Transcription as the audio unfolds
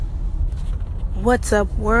What's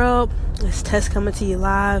up, world? It's Tess coming to you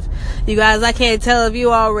live. You guys, I can't tell if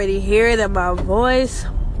you already hear it in my voice,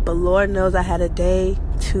 but Lord knows I had a day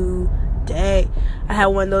today. I had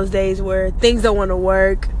one of those days where things don't want to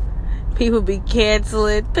work. People be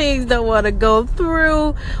canceling. Things don't want to go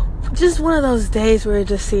through. Just one of those days where it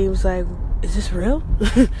just seems like, is this real?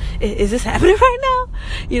 Is this happening right now?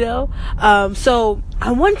 You know? So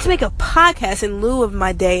I wanted to make a podcast in lieu of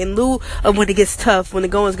my day, in lieu of when it gets tough, when the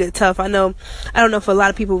goings get tough. I don't know if a lot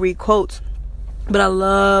of people read quotes, but I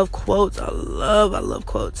love quotes. I love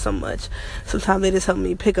quotes so much. Sometimes they just help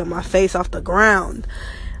me pick up my face off the ground.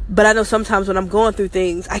 But I know sometimes when I'm going through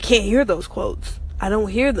things, I can't hear those quotes. I don't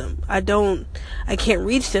hear them. I can't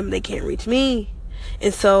reach them. They can't reach me.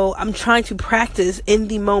 And so I'm trying to practice in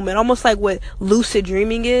the moment, almost like what lucid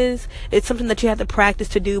dreaming is. It's something that you have to practice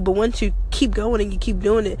to do. But once you keep going and you keep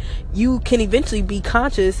doing it, you can eventually be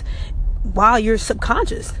conscious while you're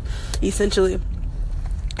subconscious, essentially.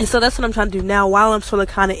 And so that's what I'm trying to do now while I'm sort of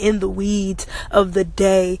kind of in the weeds of the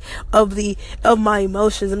day, of my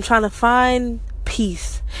emotions. I'm trying to find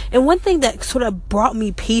peace. And one thing that sort of brought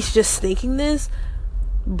me peace just thinking this,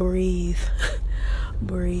 breathe.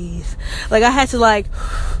 Like I had to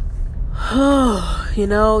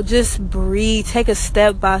just breathe, take a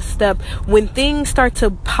step by step. When things start to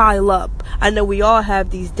pile up, I know we all have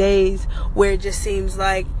these days where it just seems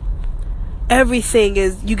like everything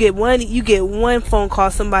is, you get one phone call,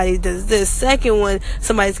 somebody does this, second one,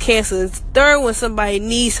 somebody's canceling, third one, somebody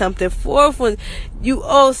needs something, fourth one, you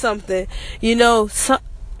owe something, so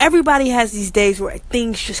everybody has these days where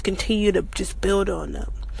things just continue to just build on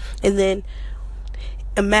up. And then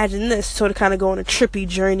imagine this, sort of kind of go on a trippy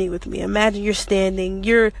journey with me. Imagine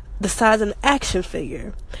you're the size of an action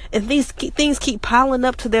figure, and things keep piling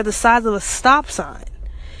up to they're the size of a stop sign.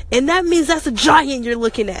 And that means that's a giant you're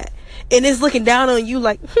looking at, and it's looking down on you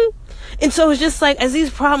like, And so it's just like, as these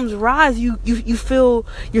problems rise, you feel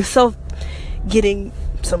yourself getting,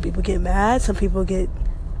 some people get mad, some people get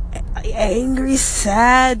angry,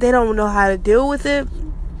 sad, they don't know how to deal with it.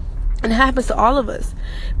 And it happens to all of us.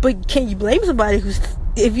 But can you blame somebody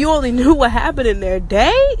if you only knew what happened in their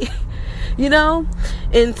day?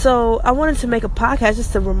 And so I wanted to make a podcast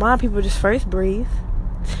just to remind people, just first breathe.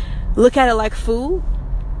 Look at it like food.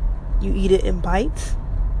 You eat it in bites.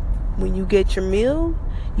 When you get your meal,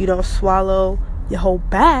 you don't swallow your whole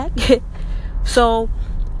bag. So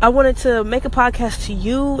I wanted to make a podcast to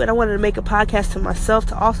you, and I wanted to make a podcast to myself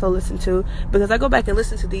to also listen to, because I go back and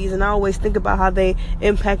listen to these and I always think about how they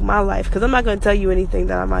impact my life, because I'm not going to tell you anything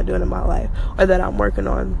that I'm not doing in my life or that I'm working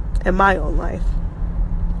on in my own life.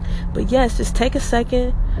 But yes, just take a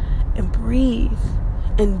second and breathe,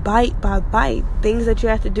 and bite by bite, things that you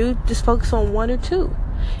have to do, just focus on one or two.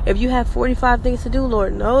 If you have 45 things to do,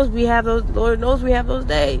 Lord knows we have those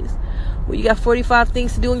days where you got 45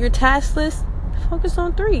 things to do on your task list. Focus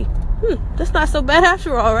on 3. That's not so bad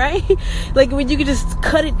after all, right? Like, when you can just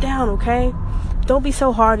cut it down, okay? Don't be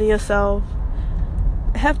so hard on yourself.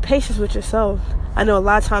 Have patience with yourself. I know a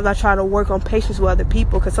lot of times I try to work on patience with other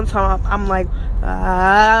people, because sometimes I'm like,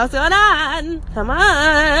 what's going on? Come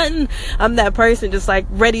on. I'm that person just like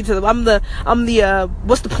ready to, I'm the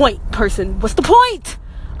what's the point person? What's the point?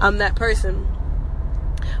 I'm that person.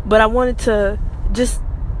 But I wanted to just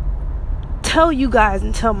tell you guys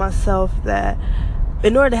and tell myself that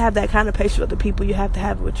in order to have that kind of patience with other people, you have to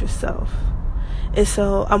have it with yourself. And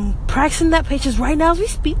so I'm practicing that patience right now as we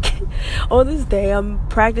speak. On this day, I'm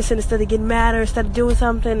practicing, instead of getting mad or instead of doing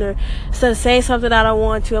something or instead of saying something I don't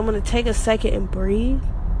want to, I'm going to take a second and breathe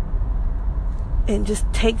and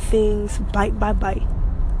just take things bite by bite.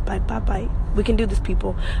 Bite by bite. We can do this,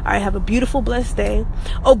 people. All right, have a beautiful, blessed day.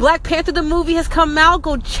 Oh, Black Panther, the movie has come out.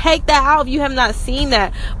 Go check that out if you have not seen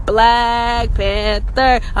that. Black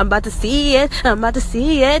Panther. I'm about to see it.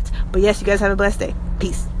 But yes, you guys have a blessed day.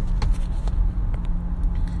 Peace.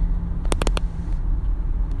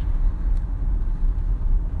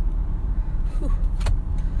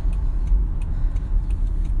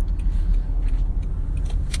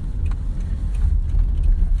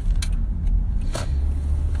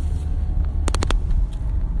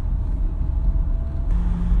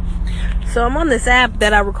 So I'm on this app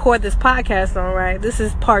that I record this podcast on, right? This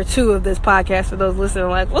is part 2 of this podcast for those listening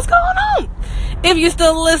like, what's going on? If you're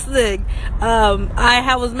still listening,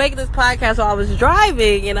 I was making this podcast while I was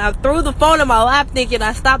driving, and I threw the phone in my lap thinking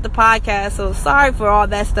I stopped the podcast. So sorry for all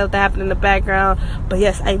that stuff that happened in the background. But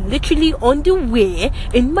yes, I'm literally on the way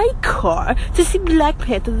in my car to see Black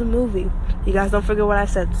Panther the movie. You guys don't forget what I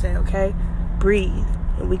said to say, okay? Breathe,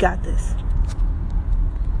 and we got this.